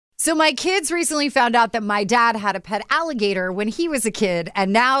So my kids recently found out that my dad had a pet alligator when he was a kid,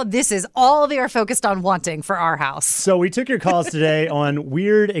 and now this is all they are focused on wanting for our house. So we took your calls today on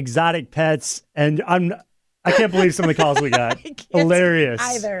weird exotic pets, and I can't believe some of the calls we got. Hilarious.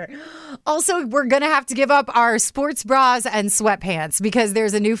 Either. Also, we're going to have to give up our sports bras and sweatpants because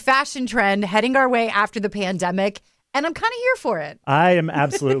there's a new fashion trend heading our way after the pandemic. And I'm kind of here for it. I am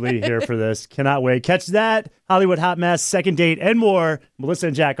absolutely here for this. Cannot wait. Catch that, Hollywood Hot Mess, Second Date, and more. Melissa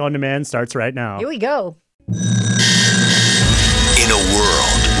and Jack On Demand starts right now. Here we go. In a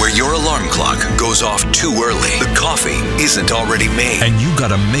world where your alarm clock goes off too early, the coffee isn't already made, and you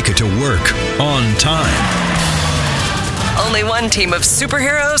gotta make it to work on time. Only one team of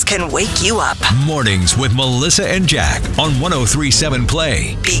superheroes can wake you up. Mornings with Melissa and Jack on 103.7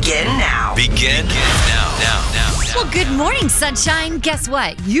 Play. Begin now. Begin now. Well, good morning, sunshine. Guess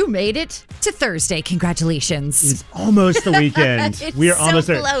what? You made it to Thursday. Congratulations. It's almost the weekend. It's we are so almost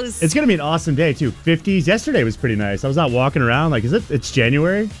there. close. It's going to be an awesome day, too. 50s. Yesterday was pretty nice. I was out walking around like, it's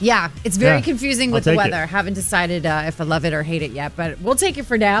January? Yeah, it's very Yeah, confusing I'll with the take weather. it. Haven't decided if I love it or hate it yet, but we'll take it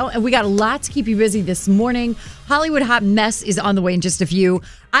for now. And we got a lot to keep you busy this morning. Hollywood Hot Mess is on the way in just a few.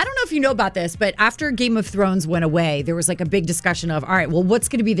 I don't know if you know about this, but after Game of Thrones went away, there was like a big discussion of, all right, well, what's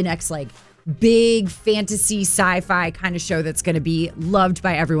going to be the next big fantasy sci-fi kind of show that's going to be loved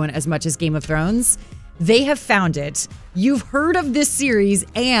by everyone as much as Game of Thrones? They have found it. You've heard of this series,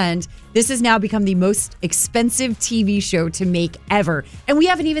 and this has now become the most expensive TV show to make ever. And we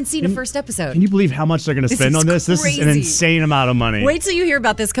haven't even seen a first episode. Can you believe how much they're going to spend on this? This is an crazy. insane amount of money. Wait till you hear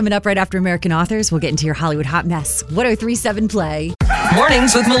about this coming up right after American Authors. We'll get into your Hollywood Hot Mess. 103.7 Play.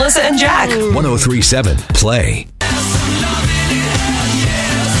 Mornings with Melissa and Jack. 103.7 Play.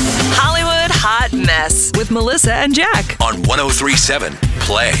 Hollywood Hot Mess with Melissa and Jack. On 103.7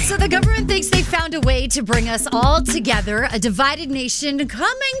 Play. So the government thinks they found a way to bring us all together, a divided nation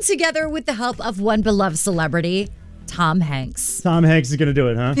coming together with the help of one beloved celebrity, Tom Hanks. Tom Hanks is going to do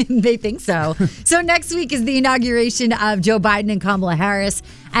it, huh? They think so. So next week is the inauguration of Joe Biden and Kamala Harris.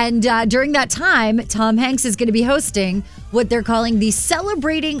 And during that time, Tom Hanks is going to be hosting what they're calling the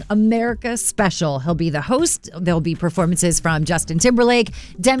Celebrating America Special. He'll be the host. There'll be performances from Justin Timberlake,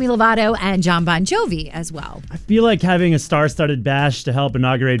 Demi Lovato, and Jon Bon Jovi as well. I feel like having a star-studded bash to help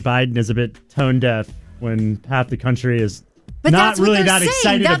inaugurate Biden is a bit tone-deaf when half the country is But not that's what really they're that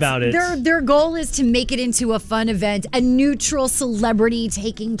saying. excited about it. Their goal is to make it into a fun event, a neutral celebrity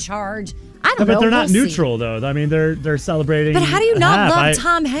taking charge. I don't know. But they're not We'll neutral, though. I mean, they're celebrating. But how do you not half. love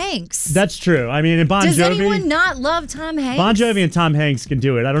Tom Hanks? That's true. I mean, and Bon Does Jovi. anyone not love Tom Hanks? Bon Jovi and Tom Hanks can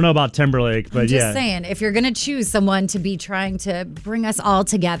do it. I don't know about Timberlake, but I'm just yeah. saying, if you're going to choose someone to be trying to bring us all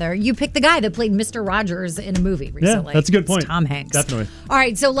together, you pick the guy that played Mr. Rogers in a movie recently. that's a good point. It's Tom Hanks. Definitely. All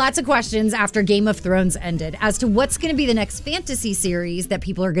right, so lots of questions after Game of Thrones ended as to what's going to be the next fantasy series that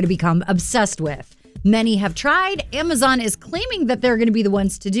people are going to become obsessed with. Many have tried. Amazon is claiming that they're going to be the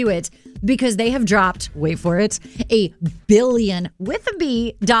ones to do it because they have dropped, wait for it, $1 billion with a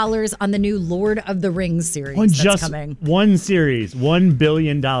B dollars on the new Lord of the Rings series On that's just coming. one series, $1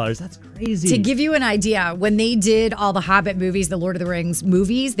 billion. That's crazy. To give you an idea, when they did all the Hobbit movies, the Lord of the Rings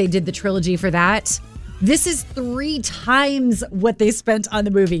movies, they did the trilogy for that. This is 3 times what they spent on the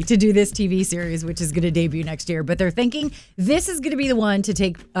movie to do this TV series, which is going to debut next year. But they're thinking this is going to be the one to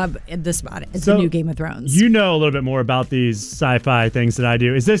take the spot. It's the new Game of Thrones. You know a little bit more about these sci-fi things than I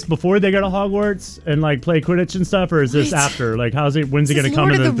do. Is this before they go to Hogwarts and play Quidditch and stuff, or is this after? When's it going to come?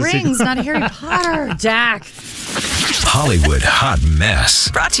 Lord in of the Rings, sequel? not Harry Potter, Jack. Hollywood Hot Mess.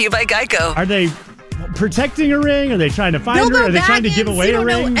 Brought to you by Geico. Are they protecting a ring? Are they trying to find her? Bilbo Are they trying to give Baggins, away you a don't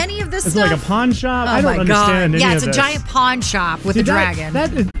know ring? any of this Is it like stuff? a pawn shop? Oh I don't my understand God. any Yeah, of it's a this. giant pawn shop with a dragon.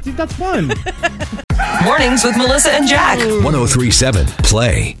 That's fun. Mornings with Melissa and Jack. 103.7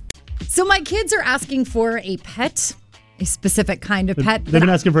 Play. So my kids are asking for a pet, a specific kind of pet. They've been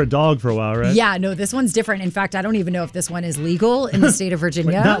asking for a dog for a while, right? Yeah, no, this one's different. In fact, I don't even know if this one is legal in the state of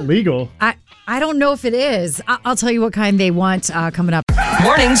Virginia. Not legal. I don't know if it is. I'll tell you what kind they want coming up.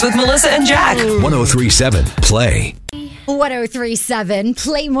 Mornings with Melissa and Jack. 103.7 Play. 1037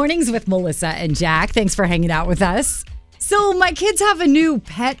 Play Mornings with Melissa and Jack. Thanks for hanging out with us. So my kids have a new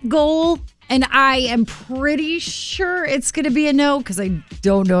pet goal, and I am pretty sure it's going to be a no because I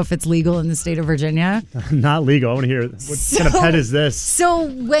don't know if it's legal in the state of Virginia. Not legal. I want to hear what kind of pet is this? So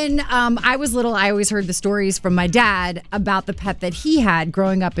when I was little, I always heard the stories from my dad about the pet that he had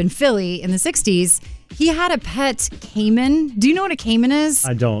growing up in Philly in the 60s. He had a pet caiman. Do you know what a caiman is?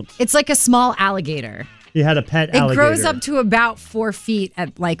 I don't. It's like a small alligator. He had a pet It alligator. grows up to about 4 feet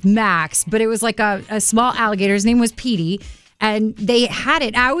at max, but it was like a small alligator. His name was Petey. And they had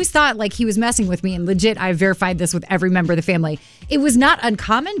it. I always thought like he was messing with me. And legit, I verified this with every member of the family. It was not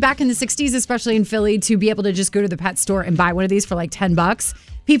uncommon back in the 60s, especially in Philly, to be able to just go to the pet store and buy one of these for like $10.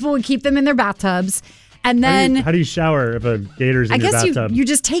 People would keep them in their bathtubs. And then How do you shower if a gator's in your bathtub? I guess you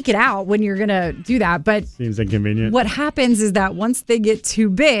just take it out when you're going to do that. But seems inconvenient. What happens is that once they get too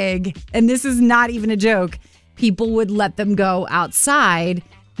big, and this is not even a joke, people would let them go outside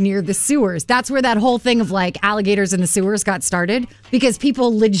near the sewers. That's where that whole thing of like alligators in the sewers got started, because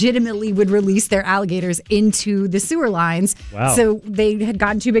people legitimately would release their alligators into the sewer lines. Wow. So they had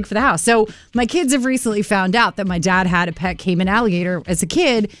gotten too big for the house. So my kids have recently found out that my dad had a pet caiman alligator as a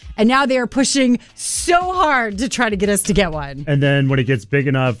kid, and now they are pushing so hard to try to get us to get one. And then when it gets big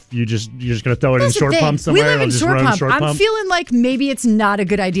enough, you're just going to throw it That's in short the thing. pump somewhere. We live in It'll just short run pump. short I'm pump. feeling like maybe it's not a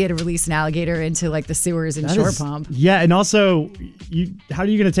good idea to release an alligator into like the sewers in short pump. Yeah, and also, how are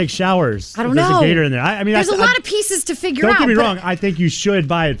you going to take showers? I don't if there's know. a gator in there. I mean, there's a lot of pieces to figure out. Don't get me but wrong. I think you should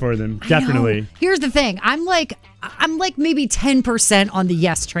buy it for them. Definitely. know. Here's the thing. I'm like maybe 10% on the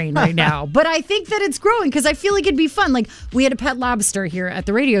yes train right now, but I think that it's growing because I feel like it'd be fun. Like we had a pet lobster here at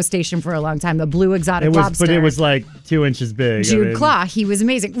the radio station for a long time, the blue exotic lobster. But it was like 2 inches big. Jude Claw, he was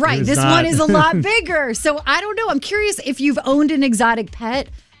amazing. Right, this one is a lot bigger. So I don't know. I'm curious if you've owned an exotic pet,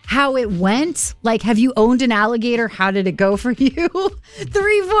 how it went. Like, have you owned an alligator? How did it go for you?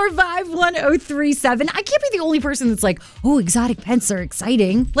 345-1037. I can't be the only person that's like, oh, exotic pets are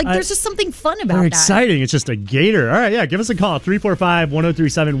exciting. Like, there's just something fun about They're that. exciting. It's just a gator. All right, yeah, give us a call.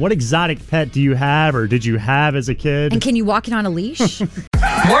 345-1037. What exotic pet do you have or did you have as a kid? And can you walk it on a leash?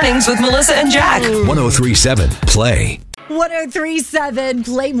 Mornings with Melissa and Jack. 1037 Play. 1037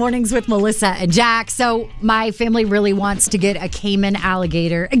 Play Mornings with Melissa and Jack. So my family really wants to get a caiman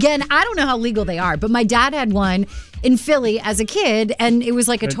alligator. Again, I don't know how legal they are, but my dad had one in Philly as a kid, and it was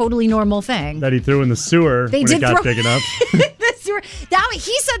like a totally normal thing. That he threw in the sewer when it got big enough. The sewer.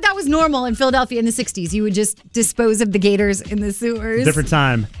 He said that was normal in Philadelphia in the 60s. You would just dispose of the gators in the sewers. Different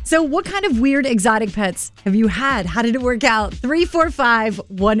time. So what kind of weird exotic pets have you had? How did it work out?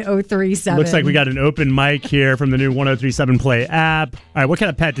 345-1037. Looks like we got an open mic here from the new 1037 Play app. All right, what kind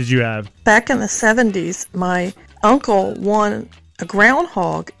of pet did you have? Back in the 70s, my uncle won a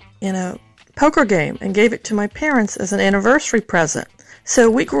groundhog in a poker game and gave it to my parents as an anniversary present. So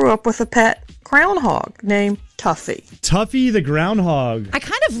we grew up with a pet groundhog named Tuffy. Tuffy the groundhog. I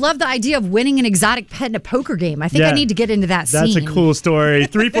kind of love the idea of winning an exotic pet in a poker game. I think I need to get into that scene. That's a cool story.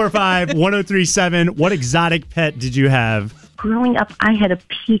 345-1037. What exotic pet did you have? Growing up, I had a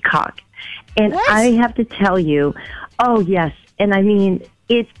peacock. And What? I have to tell you, oh, yes. And I mean,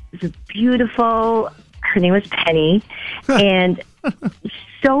 it's beautiful. Her name was Penny. And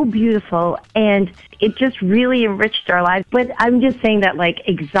so beautiful. And it just really enriched our lives. But I'm just saying that, like,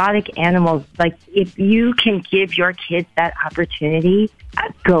 exotic animals, like, if you can give your kids that opportunity,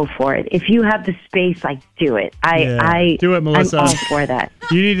 go for it. If you have the space, like, do it. Do it, Melissa. I'm all for that.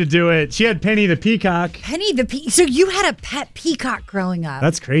 You need to do it. She had Penny the peacock. Penny the So you had a pet peacock growing up.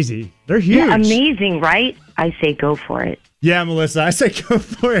 That's crazy. They're huge. Yeah, amazing, right? I say go for it. Yeah, Melissa, I say go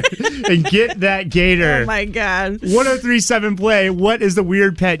for it and get that gator. Oh, my God. 1037 Play, what is the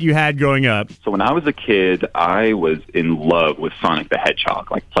weird pet you had growing up? So when I was a kid, I was in love with Sonic the Hedgehog.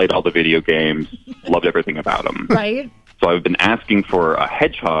 Like, played all the video games, loved everything about him. Right? So I've been asking for a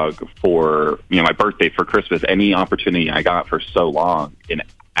hedgehog for, my birthday, for Christmas, any opportunity I got for so long. And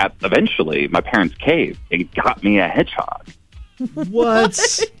eventually, my parents caved and got me a hedgehog. What?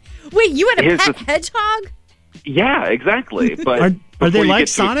 Wait, you had a Here's pet the- hedgehog? Yeah, exactly. But Are before they you like get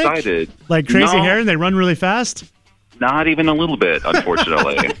too Sonic? excited, Like crazy No. hair and they run really fast? Not even a little bit,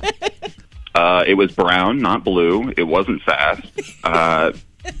 unfortunately. It was brown, not blue. It wasn't fast.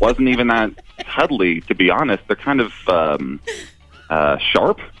 Wasn't even that cuddly, to be honest. They're kind of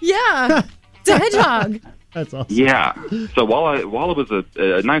sharp. Yeah. It's a hedgehog. That's awesome. Yeah. So while it was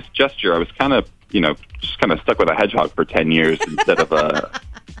a nice gesture, I was kind of, just kind of stuck with a hedgehog for 10 years instead of a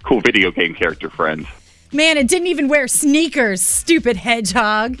cool video game character friend. Man, it didn't even wear sneakers, stupid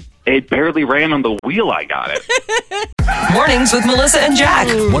hedgehog. It barely ran on the wheel. I got it. Mornings with Melissa and Jack.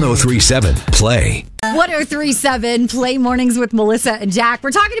 1037 Play. 1037 Play Mornings with Melissa and Jack.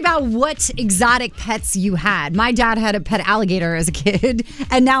 We're talking about what exotic pets you had. My dad had a pet alligator as a kid,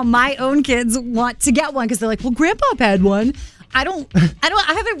 and now my own kids want to get one because they're like, well, Grandpa had one. I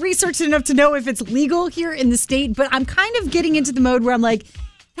haven't researched enough to know if it's legal here in the state, but I'm kind of getting into the mode where I'm like,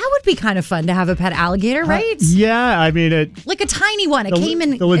 that would be kind of fun to have a pet alligator, right? Yeah, I mean, Like a tiny one,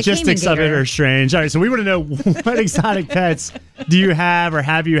 the logistics of it are strange. All right, so we want to know what exotic pets do you have or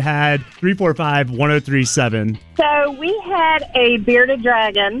have you had? 345-1037. So we had a bearded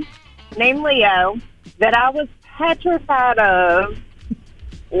dragon named Leo that I was petrified of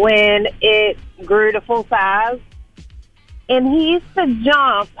when it grew to full size. And he used to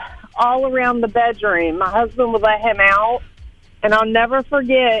jump all around the bedroom. My husband would let him out. And I'll never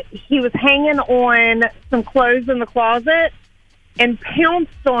forget, he was hanging on some clothes in the closet and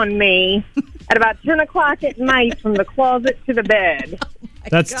pounced on me at about 10 o'clock at night from the closet to the bed.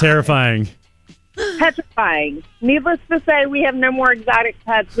 That's terrifying. Petrifying. Needless to say, we have no more exotic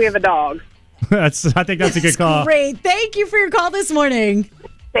pets. We have a dog. I think that's a good call. Great. Thank you for your call this morning.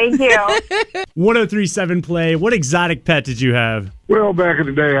 Thank you. 1037 Play. What exotic pet did you have? Well, back in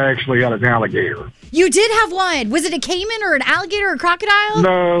the day, I actually had an alligator. You did have one. Was it a caiman or an alligator or a crocodile?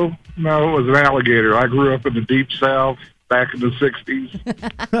 No, it was an alligator. I grew up in the Deep South back in the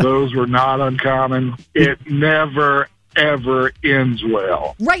 60s. Those were not uncommon. It never, ever ends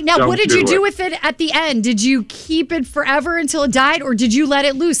well. Right. Now, Don't what did you do it. with it at the end? Did you keep it forever until it died, or did you let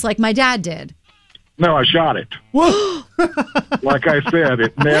it loose like my dad did? No, I shot it. Like I said,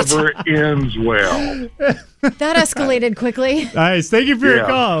 it never ends well. That escalated quickly. Nice. Thank you for your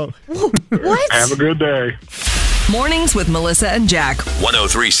call. What? Have a good day. Mornings with Melissa and Jack.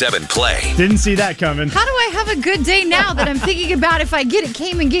 1037 Play. Didn't see that coming. How do I have a good day now that I'm thinking about if I get a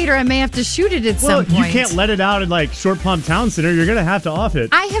caiman gator, I may have to shoot it at some point? You can't let it out in like Short Pump Town Center. You're going to have to off it.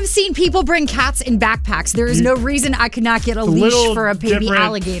 I have seen people bring cats in backpacks. There is no reason I could not get a leash for a baby different.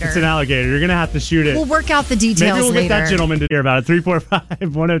 alligator. It's an alligator. You're going to have to shoot it. We'll work out the details Maybe we'll later. get that gentleman to hear about it.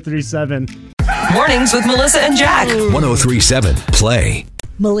 345-1037. Mornings with Melissa and Jack. 1037 Play.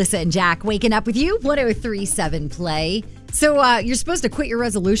 Melissa and Jack waking up with you. 1037 Play. So you're supposed to quit your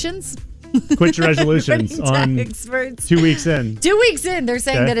resolutions? Quit your resolutions on experts. 2 weeks in. 2 weeks in, they're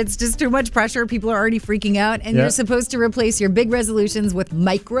saying Okay. that it's just too much pressure. People are already freaking out, and Yeah. you're supposed to replace your big resolutions with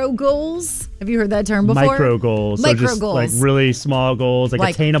micro goals. Have you heard that term before? Micro goals. Micro so just goals. like really small goals,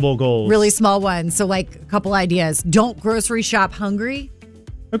 like attainable goals. Really small ones. So like a couple ideas. Don't grocery shop hungry,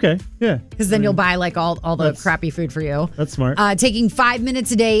 Okay. Yeah. because then you'll buy like all the That's- crappy food for you. That's smart. Taking 5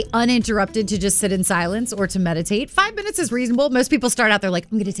 minutes a day uninterrupted to just sit in silence or to meditate. 5 minutes is reasonable. Most people start out, they're like,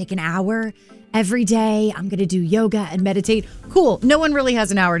 I'm going to take an hour every day. I'm going to do yoga and meditate. Cool. No one really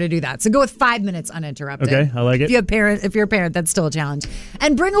has an hour to do that. So go with 5 minutes uninterrupted. Okay, I like it. If you're a parent, that's still a challenge.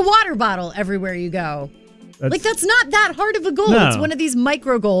 And bring a water bottle everywhere you go. That's not that hard of a goal. No. It's one of these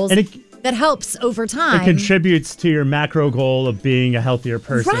micro goals And that helps over time. It contributes to your macro goal of being a healthier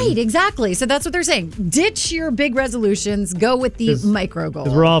person. Right, exactly. So that's what they're saying. Ditch your big resolutions. Go with the micro goal.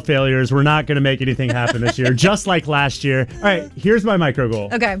 Because we're all failures. We're not going to make anything happen this year, just like last year. All right, here's my micro goal.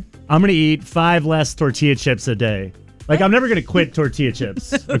 Okay. I'm going to eat 5 less tortilla chips a day. Like, I'm never going to quit tortilla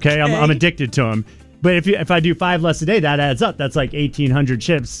chips, okay? I'm addicted to them. But if I do 5 less a day, that adds up. That's like 1,800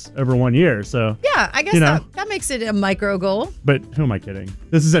 chips over 1 year. So Yeah, I guess that makes it a micro goal. But who am I kidding?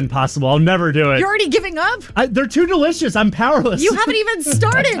 This is impossible. I'll never do it. You're already giving up? They're too delicious. I'm powerless. You haven't even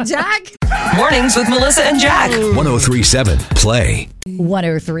started, Jack. Mornings with Melissa and Jack. 1037 Play.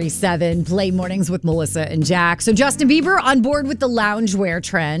 1037 Play Mornings with Melissa and Jack. So Justin Bieber on board with the loungewear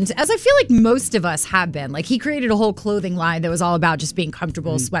trend, as I feel like most of us have been. Like he created a whole clothing line that was all about just being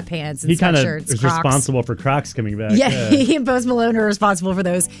comfortable, sweatpants and He kind of sweatshirts, is Crocs. responsible for Crocs coming back. Yeah, he and Post Malone are responsible for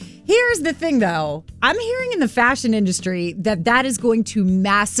those. Here's the thing, though. I'm hearing in the fashion industry that is going to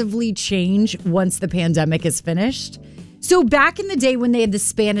massively change once the pandemic is finished. So back in the day when they had the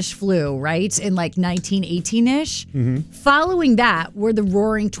Spanish flu, right, in like 1918-ish, following that were the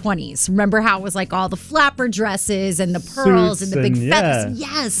Roaring 20s. Remember how it was like all the flapper dresses and the pearls Suits and the big and- feathers? yeah,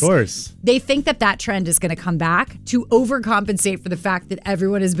 Yes. of course. They think that trend is going to come back to overcompensate for the fact that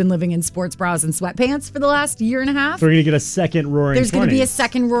everyone has been living in sports bras and sweatpants for the last year and a half. So we're going to get a second Roaring There's going to be a 20s.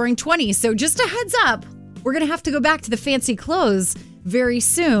 second Roaring 20s. So just a heads up, we're going to have to go back to the fancy clothes very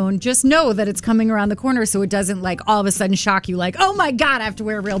soon. Just know that it's coming around the corner so it doesn't like all of a sudden shock you like, oh my God, I have to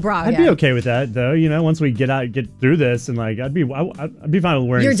wear a real bra I'd again. be okay with that, though. You know, once we get through this, and like, I'd be fine with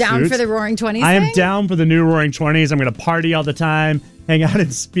wearing. You're down suits. for the Roaring 20s I am thing? down for the new Roaring 20s. I'm going to party all the time, hang out in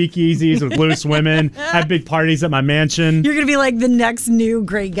speakeasies with loose women, have big parties at my mansion. You're going to be like the next new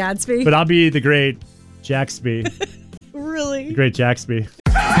Great Gatsby. But I'll be the great Jaxby. Really? Great Jaxby.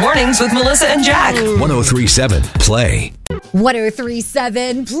 Mornings with Melissa and Jack. 1037 Play.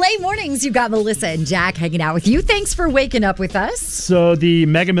 1037 Play Mornings. You got Melissa and Jack hanging out with you. Thanks for waking up with us. So the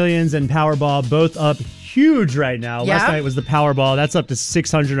Mega Millions and Powerball both up huge right now. Yeah. Last night was the Powerball. That's up to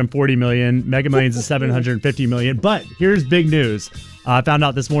 640 million. Mega Millions is 750 million. But here's big news. I found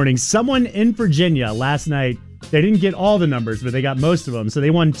out this morning someone in Virginia last night They didn't get all the numbers, but they got most of them. So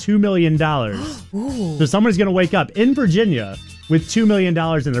they won $2 million. So someone's going to wake up in Virginia with $2 million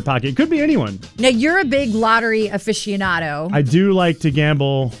in their pocket. It could be anyone. Now, you're a big lottery aficionado. I do like to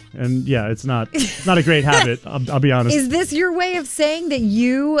gamble, and yeah, it's not a great habit. I'll be honest. Is this your way of saying that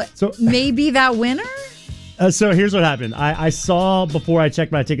you may be that winner? So here's what happened. I saw before I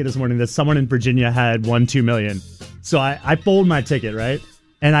checked my ticket this morning that someone in Virginia had won $2 million. So I fold my ticket, right?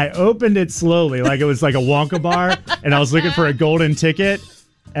 And I opened it slowly, like it was like a Wonka bar, and I was looking for a golden ticket.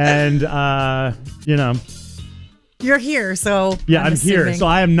 And, You're here, so yeah, I'm here. So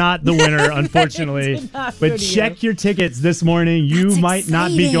I am not the winner, unfortunately. But check your tickets this morning. You might not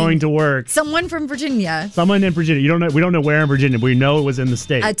be going to work. Someone from Virginia. Someone in Virginia. You don't know. We don't know where in Virginia, but we know it was in the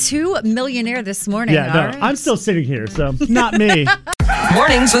state. A $2 millionaire this morning. Yeah, no, I'm still sitting here, so not me.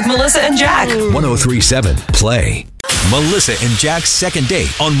 Mornings with Melissa and Jack. 103.7 Play. Melissa and Jack's second date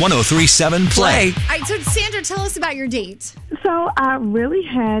on 103.7 Play. All right, so Sandra, tell us about your date. So I really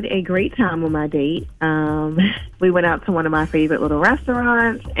had a great time on my date. We went out to one of my favorite little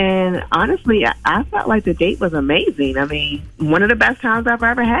restaurants, and honestly, I felt like the date was amazing. I mean, one of the best times I've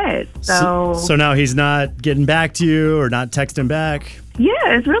ever had. So now he's not getting back to you or not texting back? Yeah,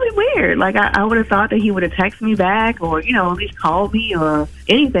 it's really weird. Like, I would have thought that he would have texted me back or, at least called me or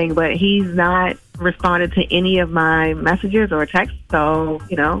anything, but he's not responded to any of my messages or texts. So,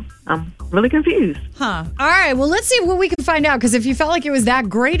 I'm really confused. Huh. All right. Well, let's see what we can find out, because if you felt like it was that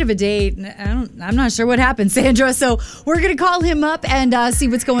great of a date, I'm not sure what happened, Sandra. So we're going to call him up and see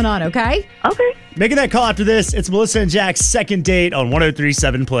what's going on, okay? Okay. Making that call after this, it's Melissa and Jack's second date on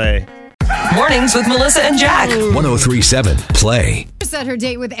 103.7 Play. Mornings with Melissa and Jack. 103.7 Play. Said her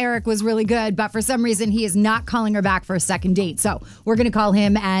date with Eric was really good, but for some reason he is not calling her back for a second date. So we're going to call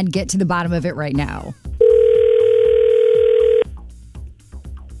him and get to the bottom of it right now.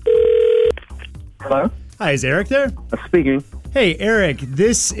 Hello? Hi, is Eric there? Speaking. Hey, Eric,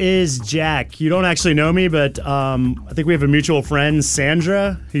 this is Jack. You don't actually know me, but I think we have a mutual friend,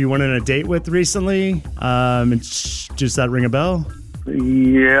 Sandra, who you went on a date with recently. Does that ring a bell?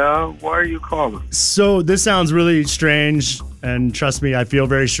 Yeah, why are you calling? So this sounds really strange, and trust me, I feel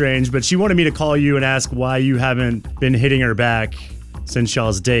very strange, but she wanted me to call you and ask why you haven't been hitting her back since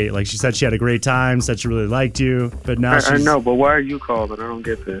y'all's date. Like, she said she had a great time, said she really liked you, but now I know, but why are you calling? I don't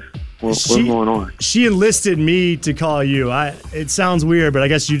get this. What's going on? She enlisted me to call you. It sounds weird, but I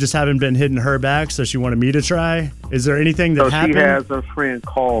guess you just haven't been hitting her back, so she wanted me to try. Is there anything that happened? She has her friend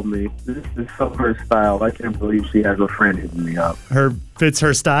call me. This is so her style. I can't believe she has her friend hitting me up. Fits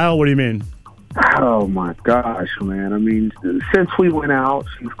her style? What do you mean? Oh, my gosh, man. I mean, since we went out,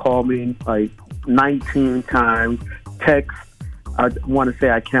 she's called me like 19 times. Text, I want to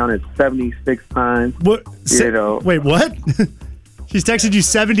say I counted 76 times. What? Wait, what? She's texted you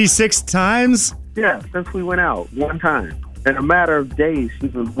 76 times? Yeah, since we went out, one time. In a matter of days,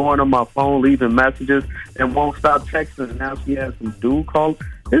 she's been going on my phone, leaving messages, and won't stop texting. And now she has some dude call.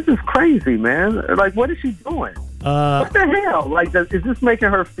 This is crazy, man. Like, what is she doing? What the hell? Like, is this making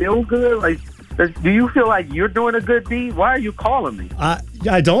her feel good? Like, do you feel like you're doing a good deed? Why are you calling me?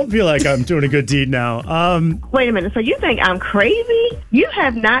 I don't feel like I'm doing a good deed now. Wait a minute. So you think I'm crazy? You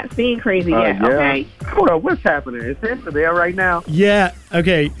have not seen Crazy yet, yeah. Okay? Hold on. What's happening? Is Sandra there right now? Yeah.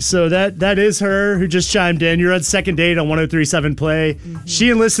 Okay. So that is her who just chimed in. You're on second date on 103.7 Play. Mm-hmm. She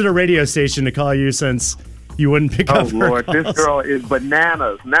enlisted a radio station to call you since you wouldn't pick up her Lord, calls. This girl is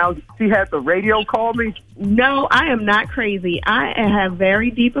bananas. Now she had the radio call me? No, I am not crazy. I have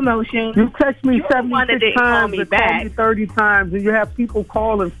very deep emotions. You text me 76 times call me and back. call me 30 times, and you have people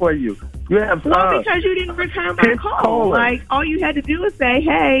calling for you. You have because you didn't return my call. Like, all you had to do was say,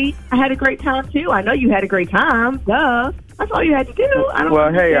 hey, I had a great time, too. I know you had a great time. Duh. That's all you had to do. I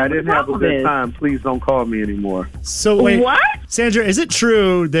didn't have a good time. Please don't call me anymore. So wait, what? Sandra, is it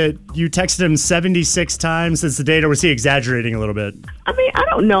true that you texted him 76 times since the date, or was he exaggerating a little bit? I mean, I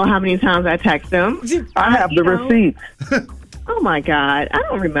don't know how many times I text him. I have the receipt. Oh, my God. I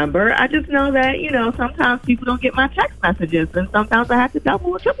don't remember. I just know that, sometimes people don't get my text messages, and sometimes I have to double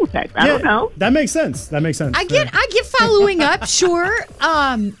or triple text. I don't know. That makes sense. I get following up, sure.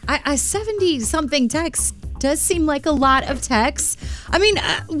 A 70-something text does seem like a lot of texts. I mean,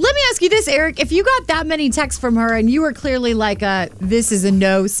 let me ask you this, Eric. If you got that many texts from her and you were clearly like this is a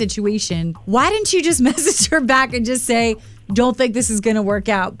no situation, why didn't you just message her back and just say, don't think this is going to work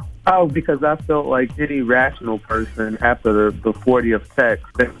out? Oh, because I felt like any rational person after the 40th text,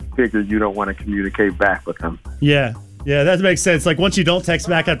 they figured you don't want to communicate back with them. Yeah, that makes sense. Like, once you don't text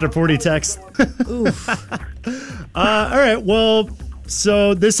back after 40 texts. Oof. All right, well,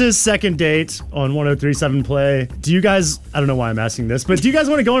 so this is second date on 103.7 Play. Do you guys, I don't know why I'm asking this, but do you guys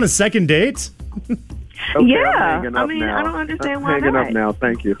want to go on a second date? Okay, Yeah, I'm hanging I up mean, now. I don't understand I'm why hanging not. up now.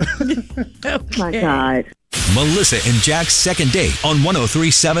 Thank you. My God. Melissa and Jack's second date on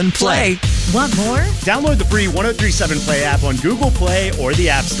 103.7 Play. Want more? Download the free 103.7 Play app on Google Play or the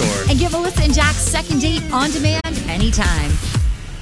App Store. And get Melissa and Jack's second date on demand anytime.